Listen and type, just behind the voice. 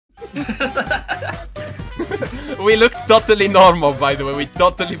We look totally normal, by the way. We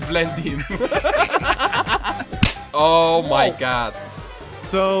totally blend in. Oh my god.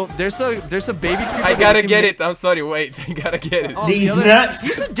 So there's a baby creeper. I gotta get it. I'm sorry. Wait, I gotta get it. Oh, These nuts.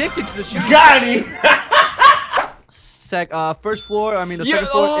 he's addicted to the shooting. Got him. First floor. I mean the Yeah, second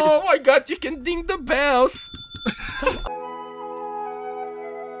floor. oh my god, you can ding the bells.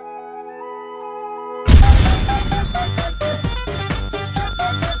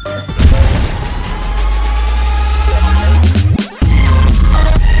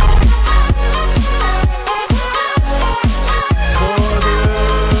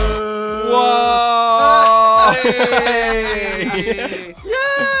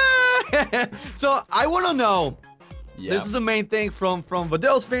 Yeah. So I want to know. Yeah. This is the main thing from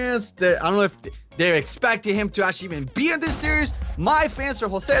Vidal's fans. That I don't know if they're expecting him to actually even be in this series. My fans or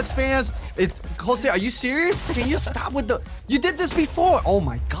Jose's fans. Jose, are you serious? Can you stop with the? You did this before. Oh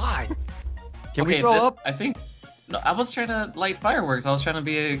my god. Can we grow up? I think. No, I was trying to light fireworks. I was trying to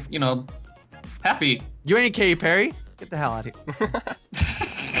be, you know, happy. You ain't Katy Perry. Get the hell out of here.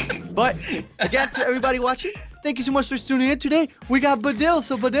 But again, to everybody watching, thank you so much for tuning in today. We got Vidal.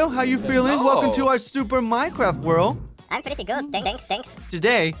 So Vidal, how you feeling? Hello. Welcome to our Super Minecraft world. I'm pretty good. Thanks.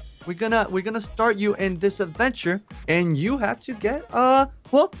 Today we're gonna start you in this adventure, and you have to get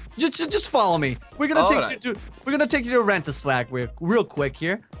well, just follow me. We're gonna take you to rent a Slack real quick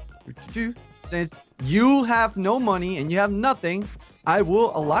here. Since you have no money and you have nothing, I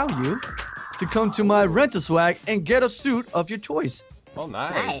will allow you to come to my rent-a-swag and get a suit of your choice. Oh,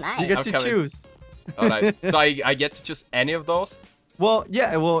 nice. You get to choose. Alright, so I get to choose any of those? Well,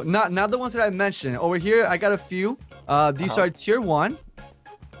 yeah, well, not the ones that I mentioned. Over here, I got a few. These are tier 1.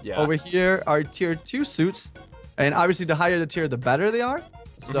 Yeah. Over here are tier 2 suits. And obviously, the higher the tier, the better they are.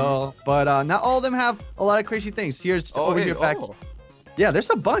 So, but not all of them have a lot of crazy things. Here's over here back. Yeah, there's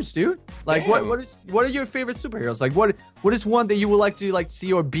a bunch, dude. Like, Damn. what are your favorite superheroes? Like, what is one that you would like to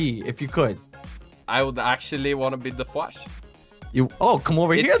see or be if you could? I would actually want to be the Flash. Come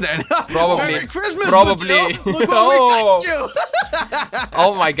over here then. Probably. Merry Christmas, Probably. Vidal. Look what we got you.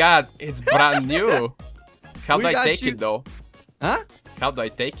 Oh my god, it's brand new. How do We I got take you. it though? Huh? How do I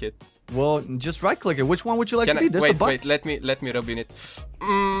take it? Well, just right click it. Which one would you like Can to be? There's a wait, bunch. let me rub in it.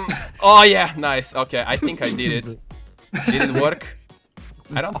 Oh yeah, nice. Okay, I think I did it. Did it work?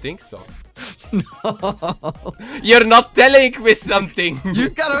 I don't think so. No. You're not telling me something. You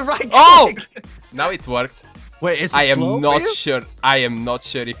just gotta right click. Oh! Now it worked. Wait, is it I am slow for not you? sure. I am not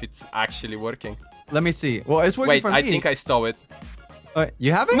sure if it's actually working. Let me see. Well, it's working Wait, for me. I think I stole it.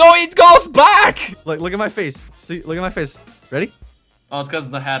 You have it? No, it goes back! Look at my face. See, look at my face. Ready? Oh, it's because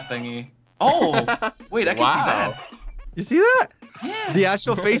of the hat thingy. Oh, wait, I can see that. You see that? Yeah. The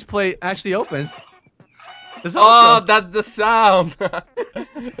actual faceplate actually opens. It's Oh, awesome. that's the sound.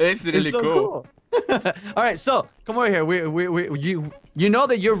 It's really It's so cool. All right, so come over here. You know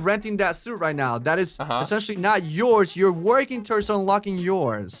that you're renting that suit right now. That is essentially not yours. You're working towards unlocking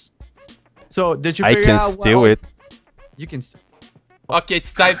yours. So did you figure out? it. You can. Okay,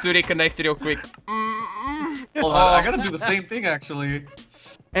 it's time to reconnect real quick. Hold on, I gotta do the same thing actually.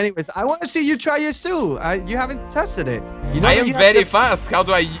 Anyways, I want to see you try yours too. You haven't tested it. You know I that am you have very to- fast. How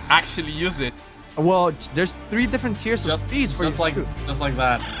do I actually use it? Well, there's 3 different tiers of speeds for just your like suit.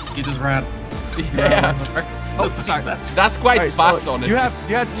 that. He just ran. Yeah, Just to check that. that's quite Alright, fast, so honestly. you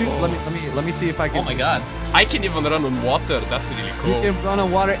have 2. Let me see if I can. Oh my god. I can even run on water. That's really cool. You can run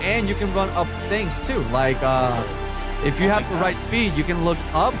on water and you can run up things too. Like if you have the right speed, you can look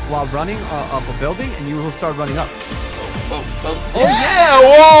up while running up a building, and you will start running up. Oh yeah!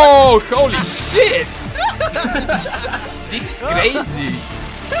 Whoa! Holy shit! This is crazy.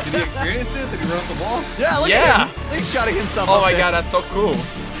 Did he experience it? Did he run up the wall? Yeah, look Yeah. at him slingshotting himself. Oh up my there. god, that's so cool.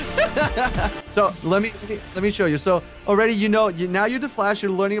 So let me show you. So already now you're the Flash.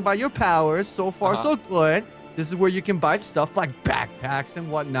 You're learning about your powers. So far so good. This is where you can buy stuff like backpacks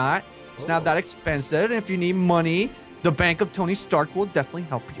and whatnot. It's not that expensive. And if you need money, the Bank of Tony Stark will definitely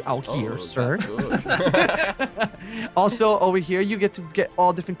help you out here, sir. Also, over here, you get to get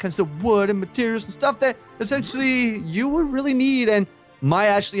all different kinds of wood and materials and stuff that essentially you would really need. And might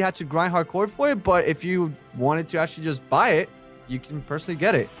actually have to grind hardcore for it. But if you wanted to actually just buy it, you can personally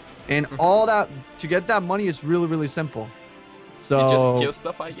get it. And all that, to get that money is really, really simple. So You just kill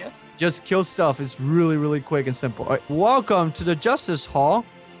stuff, I guess? just kill stuff. It's really, really quick and simple. All right, welcome to the Justice Hall.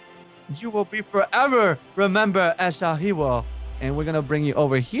 You will be forever remembered as a hero. And we're going to bring you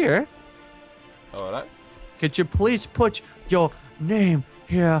over here. Alright. Could you please put your name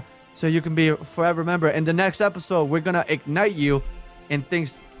here so you can be forever remembered? In the next episode, we're going to ignite you and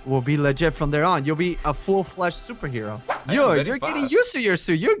things will be legit from there on. You'll be a full-fledged superhero. You're getting used to your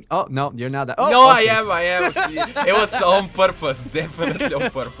suit. Oh no, you're not that. Oh, no, okay. I am. It was on purpose, definitely on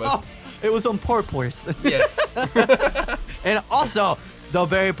purpose. Oh, it was on purpose. Yes. And also, the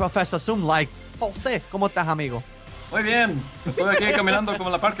very Professor Zoom like, Jose, ¿cómo estás, amigo? Muy bien. Estoy aquí caminando como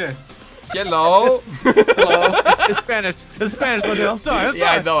en la parque. Hello. It's Spanish. It's Spanish, but I'm sorry.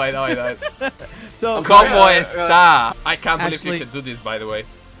 Yeah, I know. So, ¿Cómo está? I can't believe Actually- you can do this, by the way.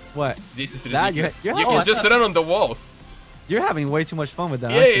 what? This is That- ridiculous. you're- You oh, can just run on the walls. You're having way too much fun with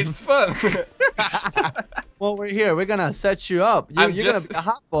that. Yeah, aren't you? it's fun. Well, we're here. We're gonna set you up. You're gonna be a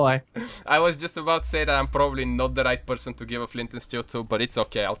hot boy. I was just about to say that I'm probably not the right person to give a flint and steel to, but it's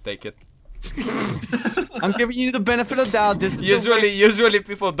okay. I'll take it. I'm giving you the benefit of the doubt. This is Usually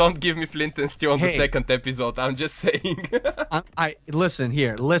people don't give me flint and steel on the Hey. second episode. I'm just saying. I listen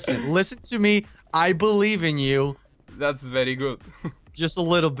here. Listen to me. I believe in you. That's very good. Just a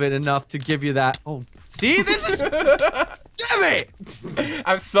little bit, enough to give you that. Oh, see, this is. Damn it!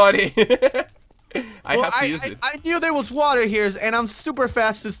 I'm sorry. I Well, have to use it. I knew there was water here, and I'm super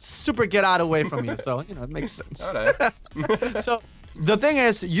fast to super get out away from you. So it makes sense. Alright. So the thing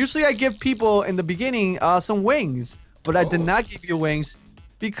is, usually I give people in the beginning some wings, but I did not give you wings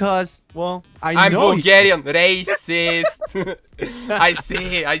because, well, I'm know Bulgarian, racist. I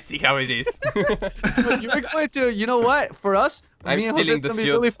see how it is. you're going to, you know what? For us, I'm me and stealing Jose, it's the gonna be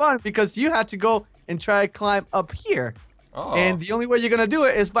suit. really fun because you had to go and try to climb up here. Oh. And the only way you're gonna do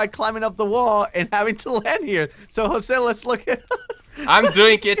it is by climbing up the wall and having to land here. So Jose, let's look at. I'm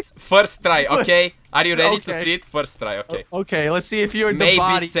doing it first try, okay? Are you ready to Okay. see it? First try, okay. Okay, let's see if you're the Maybe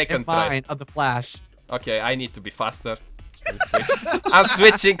body second and try. mind of the Flash. Okay, I need to be faster. I'm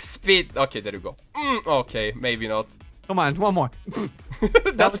switching speed. Okay, there you go. Okay, maybe not. Come on, one more.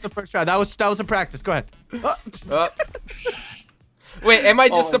 That was the first try. That was a practice. Go ahead. Uh, wait, am I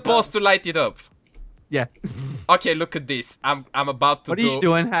just my supposed to light it up? Yeah. Okay, look at this. I'm about to What are you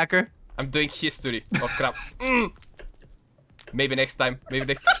doing, hacker? I'm doing history. Oh crap. Maybe next time. Maybe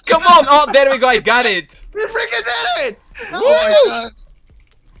next. Come on! Oh, there we go. I got it. We freaking did it! Oh my god.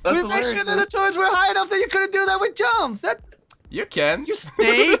 That's We made sure hilarious. that the toys were high enough that you couldn't do that with jumps. That You can. you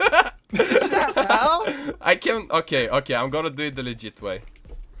snake. What the hell? I can. Okay. I'm gonna do it the legit way.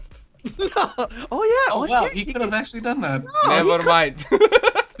 No. Oh yeah. Oh yeah, wow, he could have actually done that. Never mind.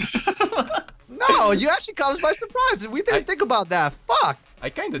 No, you actually caught us by surprise. We didn't think about that. Fuck. I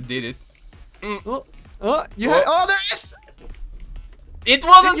kinda did it. Oh, there is. It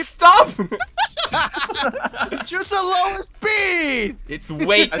wouldn't stop. Choose a lower speed. It's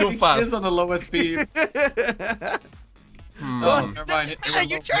way I too think fast. he is on the lowest speed. Oh, never mind.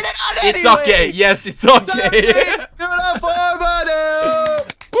 You turn it on It's anyway. okay. Yes, it's okay. Do it for money.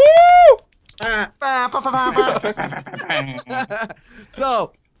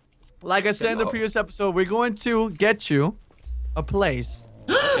 So, like I said in the previous episode, we're going to get you a place.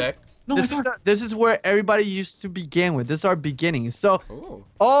 Okay. No, This is where everybody used to begin with. This is our beginning. So, Ooh.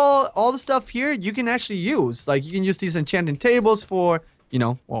 all the stuff here you can actually use. Like you can use these enchanting tables for,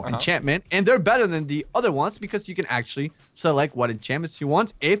 enchantment, and they're better than the other ones because you can actually select what enchantments you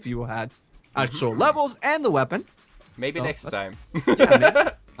want if you had actual levels and the weapon. Maybe Oh, next time.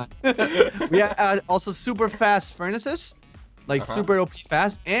 Yeah, maybe. We have also super fast furnaces, like super OP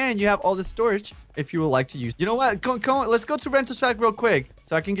fast, and you have all the storage if you would like to use. You know what? Let's go to MatrixFX real quick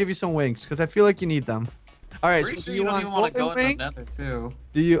so I can give you some wings because I feel like you need them. All right, Pretty so sure do you want don't even want to golden go in wings? the nether too.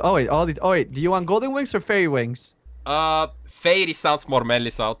 Do you? Oh wait, do you want golden wings or fairy wings? Fairy sounds more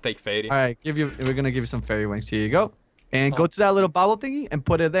manly, so I'll take fairy. All right, we're gonna give you some fairy wings. Here you go, and go to that little bubble thingy and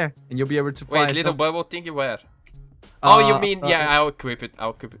put it there, and you'll be able to fly. Wait, little bubble thingy where? Oh, you mean yeah? I'll equip it.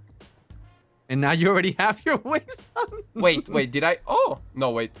 And now you already have your wings. Wait, did I? Oh,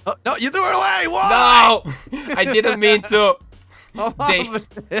 no, wait. Oh, no, you threw it away. Why? No, I didn't mean to. Oh,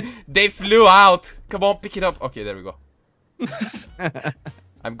 They flew out. Come on, pick it up. Okay, there we go.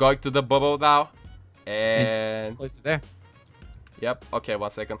 I'm going to the bubble now, and place it there. yep. Okay,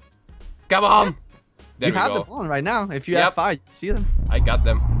 1 second. Come on. There You we have go. them on right now. If you Yep. have 5, you can see them. I got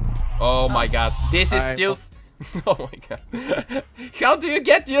them. Oh my god, this is Alright, still. Oh my god. How do you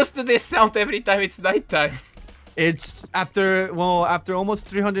get used to this sound every time it's nighttime? It's after almost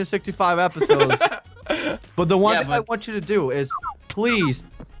 365 episodes. But the one thing I want you to do is, please,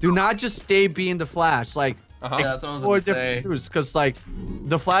 do not just stay being the Flash. Like, Yeah, that's what I was explore gonna different say. suits, because like,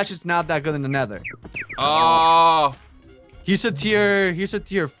 the Flash is not that good in the Nether. Oh. He's a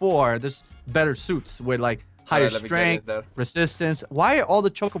tier 4. There's better suits with like higher Alright, let me get strength, it there. resistance. Why are all the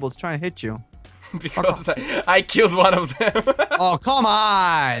chocobos trying to hit you? Because I killed one of them. Oh, come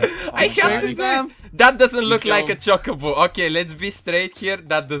on! I have to training do them? That doesn't look like a killed- chocobo. Okay, let's be straight here.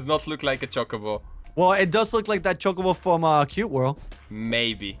 That does not look like a chocobo. Well, it does look like that chocobo from Cute World.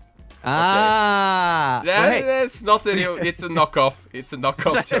 Maybe. Ah. Well, hey, That's not a real. It's a knockoff. It's a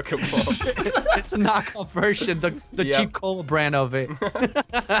knockoff chocobo. it's a knockoff version, the Yep. cheap cola brand of it.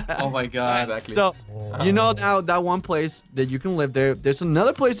 Oh my god. Exactly. So, you know now that one place that you can live there. There's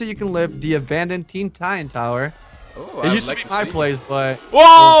another place that you can live, the abandoned Teen Titan Tower. Oh, It I'd used like to be to my see. place, but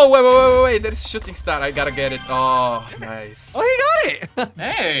Whoa! Wait! There's a shooting star. I gotta get it. Oh, nice. oh, he got it.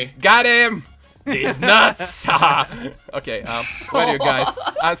 Hey. Got him! These nuts! Okay, where are you guys?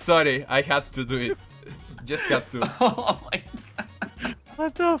 I'm sorry, I had to do it. Just had to. Oh my.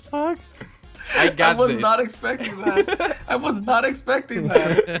 What the fuck? I I got was this. not expecting that. I was not expecting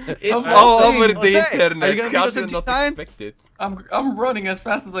that. It's Of all all over things. the Okay, internet. are you gonna beat How us do you in not time? expect it? I'm running as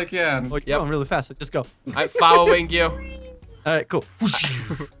fast as I can. Oh, you're Yep. going really fast. Just go. I'm following you. All right, cool.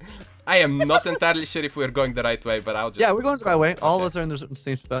 I am not entirely sure if we're going the right way, but I'll just. Yeah, we're going the right way. All of Okay. us are in the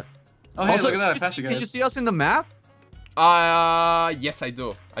same spot. Oh hey, Also, look at that! can you Fast see- you can you guys. see us in the map? Yes, I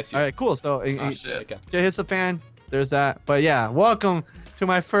do. I see. All right, cool. So, Oh shit. Okay. hits the fan. There's that. But yeah, welcome to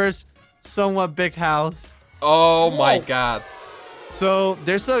my first somewhat big house. Oh my Whoa. god. So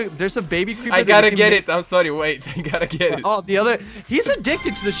there's a baby creeper. I that you gotta can get make- it. I'm sorry. Wait. I gotta get it. Oh, the other. He's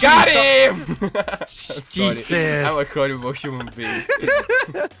addicted to the shooting Got star. him! I'm sorry. Jesus. I'm a horrible human being.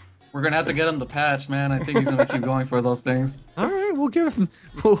 We're gonna have to get him the patch, man. I think he's gonna keep going for those things. All right,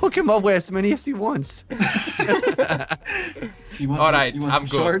 we'll hook him up with as many as he wants. You want All right, you want I'm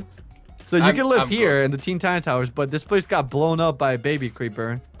some good. shorts? So you I'm- can live I'm here in the Teen Titan Towers, but this place got blown up by a baby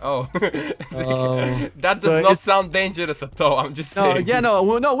creeper. Oh. Oh. That does So not it's- sound dangerous at all. I'm just No, saying. yeah, no,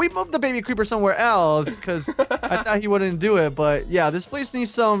 well, no, we moved the baby creeper somewhere else because I thought he wouldn't do it. But yeah, this place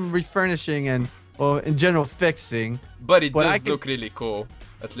needs some refurnishing and, well, in general, fixing. But it But I does can- look really cool,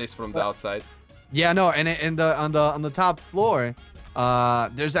 at least from the outside. Yeah, no, and on the top floor,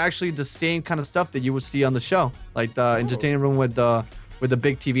 there's actually the same kind of stuff that you would see on the show, like the entertainment room with the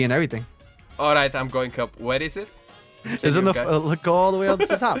big TV and everything. All right, I'm going up. Where is it? It's in you the guys- go all the way up to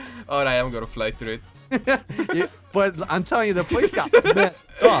the top. All right, I'm gonna fly through it. Yeah, but I'm telling you, the place got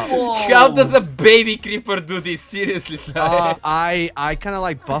messed up. Whoa. How does a baby creeper do this? Seriously, Sly? I kind of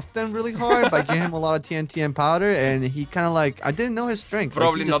like buffed him really hard by giving him a lot of TNT and powder, and he kind of like I didn't know his strength. Like,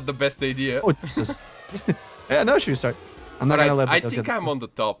 Probably he not just- the best idea. Oh Jesus! Yeah, no, shoot, sorry. I'm not All gonna right, let. I think I'm on the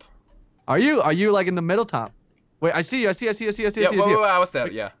top. Are you like in the middle top? Wait, I see you. I see you. Yeah, wait, I was there.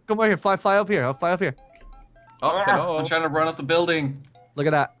 Yeah. Come over here. Fly up here. I'll fly up here. Oh, hello. I'm trying to run up the building. Look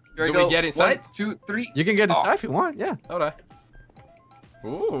at that. Here Do we we go. get inside? 1, 2, 3. You can get inside if you want. Yeah. All right.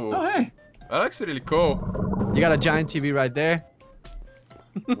 Ooh, Oh hey. that looks really cool. You got a giant TV right there.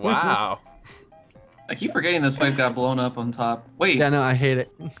 Wow. I keep forgetting this place got blown up on top. Wait, Yeah, no, I hate it.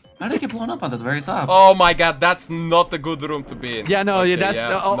 how did it get blown up onto the very top? Oh my god, that's not a good room to be in. Yeah, no, yeah, Okay, that's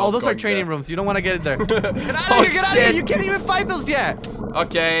all not those are going training there. rooms. You don't want to get it there. Get out of Oh, here! Get out of here! shit. You can't even fight those yet.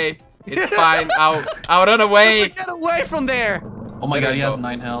 Okay, it's fine. I'll run away. Get away from there! Oh my There god, we he has go.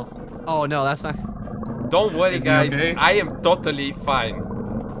 9 health. Oh no, that's not. Don't worry, Is he guys. okay? I am totally fine.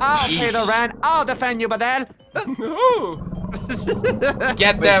 I'll pay the Jeez. rent. I'll defend you, Badal. Ooh.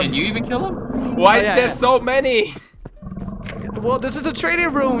 Get Wait, them. can you even kill him? Why Oh, is yeah, there yeah. so many? Well, this is a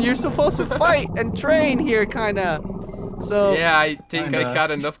training room. You're supposed to fight and train here, kinda. So Yeah, I think I Kinda.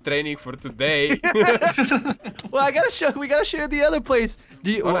 had enough training for today. well, we gotta share the other place.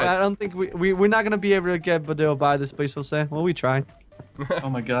 Do you? Well, Alright. I don't think we're not gonna be able to get Badal by this place. We'll say. Well, we tried. Oh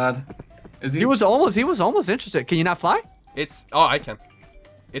my god. Is he? He was almost interested. Can you not fly? Oh, I can.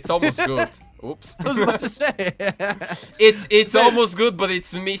 It's almost good. Oops. I was about to say. It's almost good, but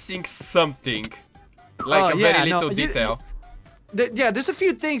it's missing something. Like Oh, a yeah, very no, little you- detail. Yeah, there's a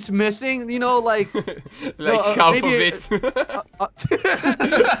few things missing. You know, like Like half of it.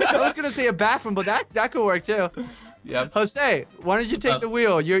 I was gonna say a bathroom, but that could work too. Yeah. Jose, why don't you take What's the up?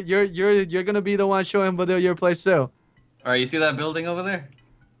 wheel? You're gonna be the one showing Badal your place too. Alright, you see that building over there?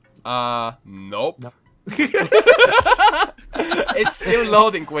 Nope. No. It's still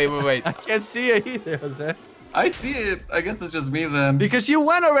loading. Wait. I can't see it either, Jose. I see it. I guess it's just me then. Because you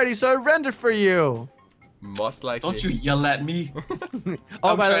went already, so I rendered for you. Most likely. Don't you yell at me.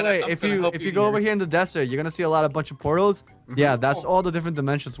 Oh, I'm by the trying to- way, I'm if trying to you help if you you go here. over here in the desert, you're gonna see a lot of bunch of portals. Yeah, that's all the different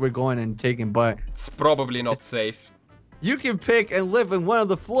dimensions we're going and taking. But It's probably not safe. you can pick and live in one of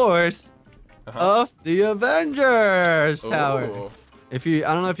the floors Uh-huh. of the Avengers Tower. Ooh. If you,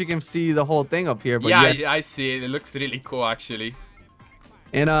 I don't know if you can see the whole thing up here, but Yeah, yeah. I see it. It looks really cool, actually.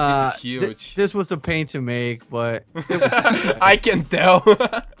 And This is huge. this was a pain to make, but I can tell.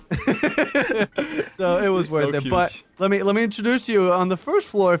 so So it was It's worth so it. But huge. let me introduce you on the first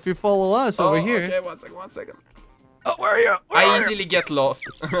floor if you follow us over here. Okay, one second. Oh, where are you? I easily get lost.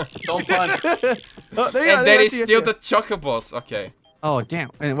 Don't punch. Oh, there you are, And there there I is see you, still I see the chocobos. Okay. you. Oh, damn.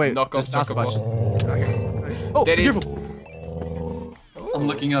 And wait, Knock off this is Sasquatch. chocobos. Oh, There be is. careful. I'm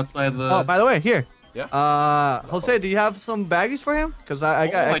looking outside the. Oh, by the way, here. Yeah. Jose, do you have some baggies for him? Because I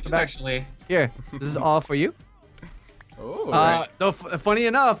got I extra do bag- actually. Here, this is all for you. Oh. Funny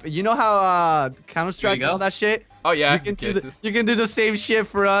enough, you know how Counter-Strike and go. all that shit? Oh yeah. You can do the same shit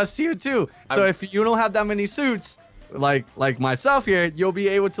for us here too. So if you don't have that many suits, like myself here, you'll be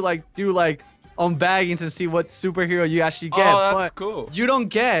able to like do like unbagging to see what superhero you actually get. Oh, that's but cool. You don't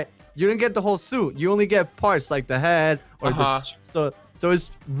get the whole suit. You only get parts like the head or so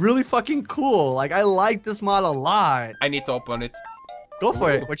it's really fucking cool. Like I like this mod a lot. I need to open it. Go for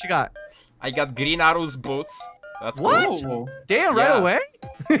it. Ooh. What you got? I got Green Arrow's boots. That's What? cool. Oh. Damn, right Yeah. away?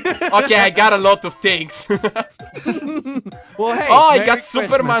 Okay, I got a lot of things. Well, hey. Oh, I Merry got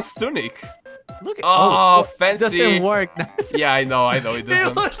Superman's Christmas. tunic. Look at Oh, It fancy. doesn't work. Yeah, I know, it You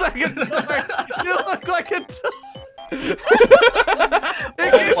doesn't. look like a dog. You look like a dog.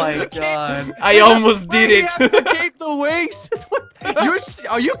 Oh my god. I almost did He it. has to cape the wings.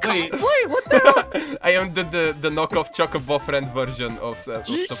 Are you cosplay? What the hell? I am the knockoff Chocobo friend version of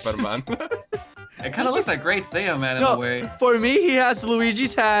Jesus. Superman. It kind of looks like Great Saiyan Man in a way. For me, he has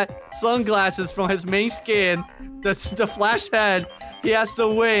Luigi's hat, sunglasses from his main skin, the Flash head. He has the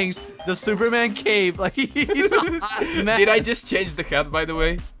wings, the Superman cape. Like he's a hot man. Did I just change the hat, by the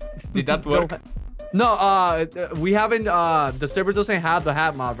way? Did that work? No, we haven't. The server doesn't have the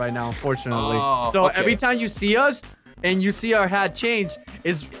hat mod right now, unfortunately. Oh, so okay. every time you see us and you see our hat change,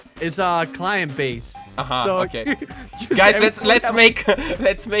 is client base. So Okay. you Guys, every let's time- make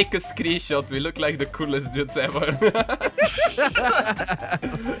a screenshot. We look like the coolest dudes ever.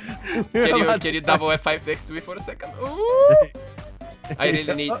 Can you double F5 next to me for a second? Ooh.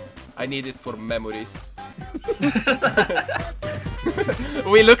 I need it for memories.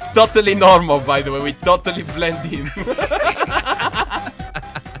 We look totally normal, by the way. We totally blend in.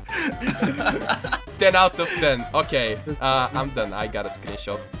 10 out of 10. Okay, I'm done. I got a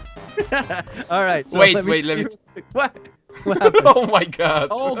screenshot. All right. So Wait, let me. What? What happened? Oh my god.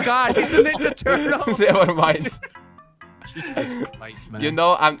 Oh god, he's a Ninja Turtle. Never mind. Jesus Christ, man. You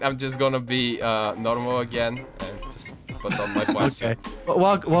know, I'm just gonna be normal again and just put on my costume.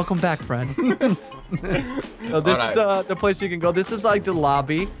 Okay. Welcome back, friend. So this is the place you can go. This is like the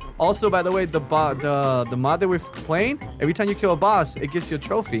lobby. Also, by the way, the mod that we're playing, every time you kill a boss, it gives you a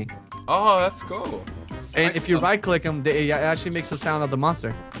trophy. Oh, that's cool. And if you right-click them, it actually makes the sound of the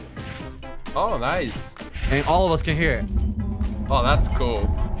monster. Oh, nice. And all of us can hear it. Oh, that's cool.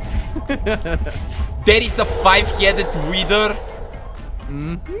 There is a 5-headed wither.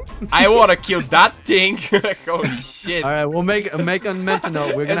 I wanna kill that thing. Holy shit. All right, we'll make a mental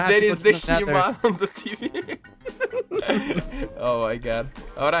note. We're gonna And have there to is go to the He-Man on the TV. Oh my god.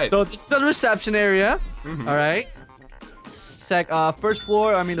 Alright. So this is the reception area. All right. First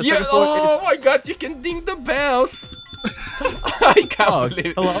floor. I mean the second floor. Oh my god, you can ding the bells. I can't believe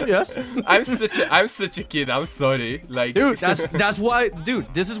it. Hello. Yes. I'm such a kid. I'm sorry. Like, Dude, that's what. Dude,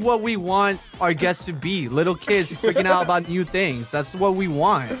 this is what we want our guests to be. Little kids freaking out about new things. That's what we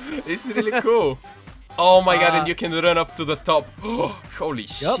want. It's really cool. Oh my god, and you can run up to the top. Holy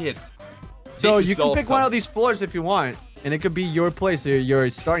shit. So This you is can pick one awesome. of these floors if you want, and it could be your place or your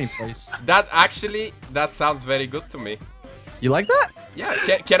starting place. That sounds very good to me. You like that? Yeah,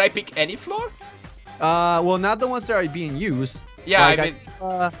 can I pick any floor? Well, not the ones that are being used. Yeah, Like, I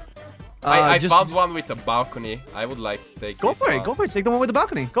mean, I just found one with a balcony. I would like to take Go this for it. one. Go for it. Take the one with the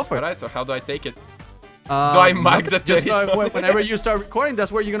balcony. Go for it. Alright, so how do I take it? Do I mark the just territory? whenever you start recording,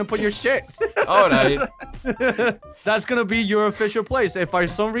 that's where you're gonna put your shit. Alright. That's gonna be your official place. If for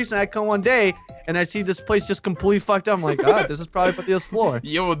some reason I come one day and I see this place just completely fucked up, I'm like, ah, this is probably for this floor.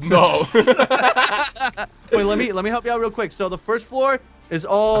 You would know. Wait, let me help you out real quick. So the first floor is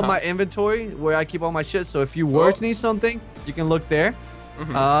all my inventory where I keep all my shit. So if you were to need something, you can look there.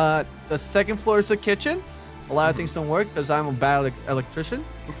 The second floor is the kitchen. A lot of things don't work because I'm a bad electrician.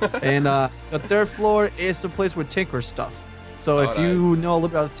 And the third floor is the place where tinkers stuff. So if you know a little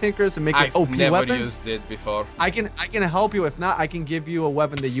bit about tinkers and making I've OP never weapons, used it before. I can help you. If not, I can give you a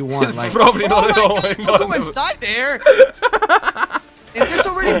weapon that you want. It's like, probably not at all. Don't go inside there. And there's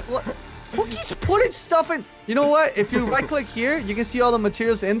already who keeps putting stuff in? You know what? If you right click here, you can see all the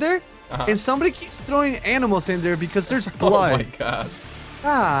materials in there. And somebody keeps throwing animals in there because there's blood. Oh my god.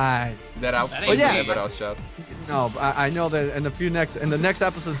 God. That I'll ain't never outshot. No, I know that in the next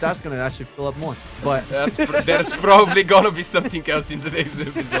episodes, that's gonna actually fill up more. But There's probably gonna be something else in the next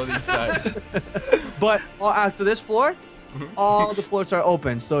episode inside. But after this floor, all the floors are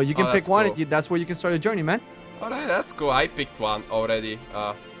open. So you can pick one. Cool. That's where you can start a journey, man. Alright, that's cool. I picked one already.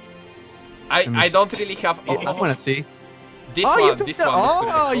 I don't really have. I want to see. This one. This one.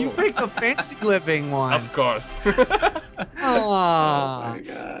 Oh, really you cool. picked the fancy living one. Of course. Oh my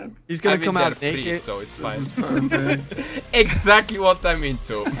god. He's gonna I mean, come out they're free, naked. so it's fine. Perfect. Exactly what I'm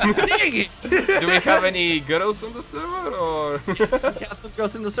into. Dang it! Do we have any girls on the server or? We have some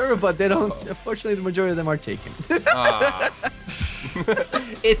girls in the server, but they don't. Unfortunately, the majority of them are taken.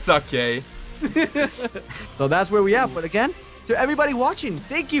 It's okay. So that's where we are. But again, to everybody watching,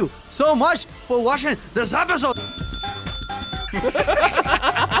 thank you so much for watching this episode.